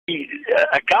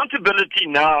accountability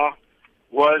now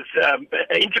was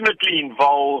intimately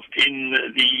involved in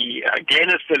the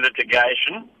Glenister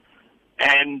litigation,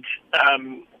 and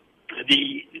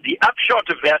the upshot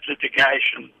of that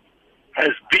litigation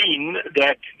has been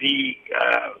that the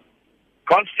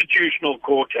Constitutional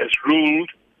Court has ruled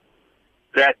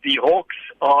that the Hawks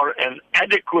are an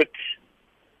adequate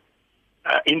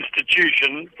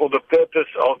institution for the purpose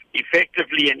of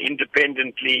effectively and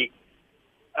independently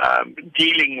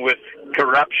dealing with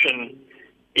corruption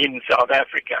in South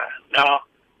Africa. Now,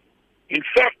 in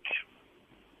fact,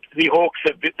 the Hawks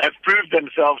have proved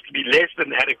themselves to be less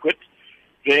than adequate.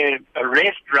 Their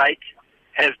arrest rate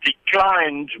has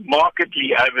declined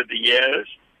markedly over the years.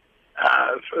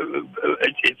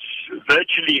 It's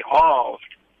virtually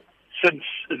halved since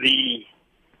the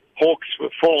Hawks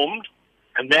were formed,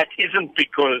 and that isn't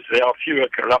because there are fewer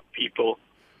corrupt people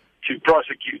to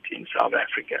prosecute in South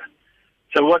Africa.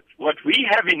 So what we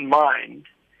have in mind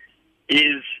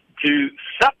is to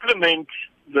supplement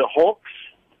the Hawks,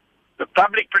 the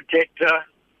Public Protector,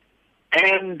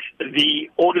 and the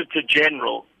Auditor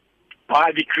General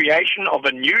by the creation of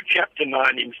a new Chapter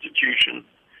 9 institution,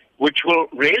 which will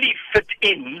really fit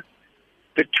in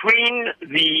between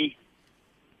the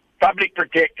Public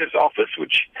Protector's Office,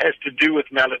 which has to do with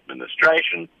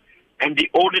maladministration, and the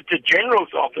Auditor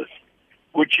General's Office,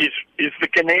 which is the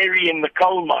canary in the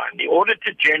coal mine. The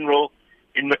Auditor General,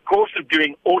 in the course of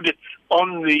doing audits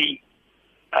on the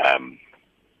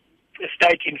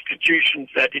state institutions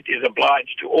that it is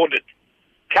obliged to audit,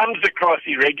 comes across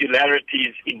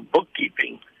irregularities in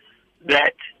bookkeeping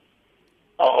that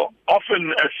are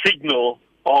often a signal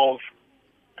of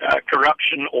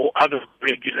corruption or other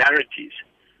irregularities.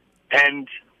 And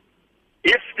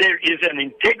if there is an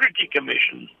integrity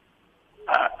commission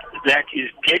that is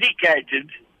dedicated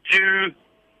to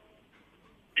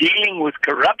dealing with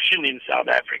corruption in South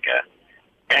Africa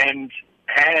and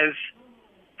has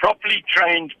properly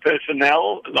trained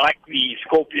personnel like the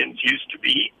Scorpions used to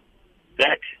be,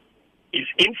 that is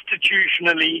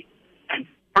institutionally and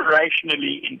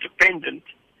operationally independent,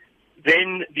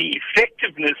 then the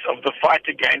effectiveness of the fight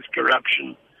against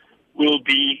corruption will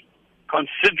be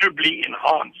considerably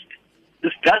enhanced.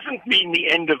 This doesn't mean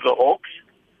the end of the Hawks.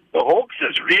 The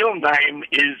Hawks' real name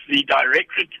is the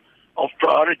Directorate of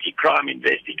Priority Crime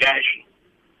Investigation.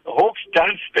 The Hawks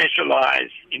don't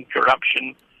specialize in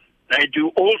corruption. They do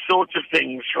all sorts of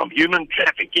things, from human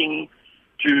trafficking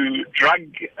to drug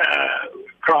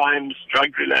crimes,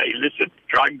 illicit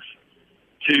drugs,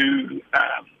 to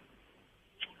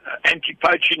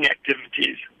anti-poaching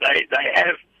activities. They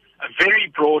have a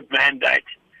very broad mandate,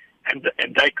 and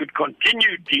they could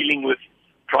continue dealing with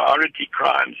priority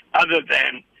crimes other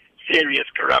than serious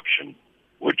corruption,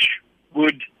 which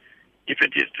would, if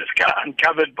it is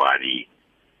uncovered by the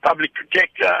Public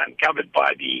Protector, uncovered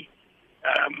by the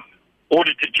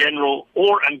Auditor General,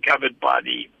 or uncovered by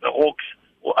the Hawks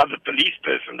or other police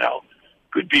personnel,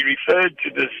 could be referred to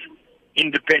this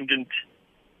independent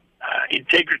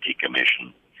integrity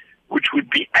commission, which would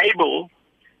be able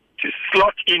to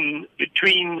slot in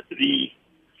between the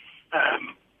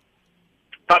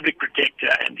Public Protector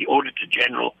and the Auditor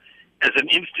General as an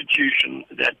institution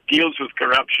that deals with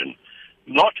corruption,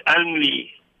 not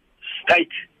only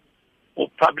state or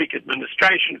public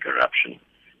administration corruption,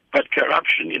 but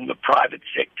corruption in the private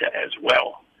sector as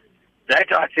well.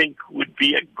 That, I think, would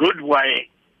be a good way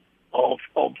of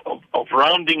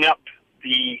rounding up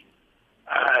the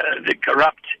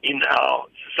corrupt in our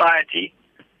society,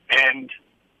 and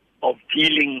of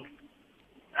dealing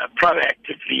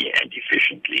proactively and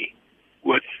efficiently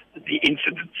with the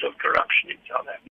incidents of corruption in South Africa.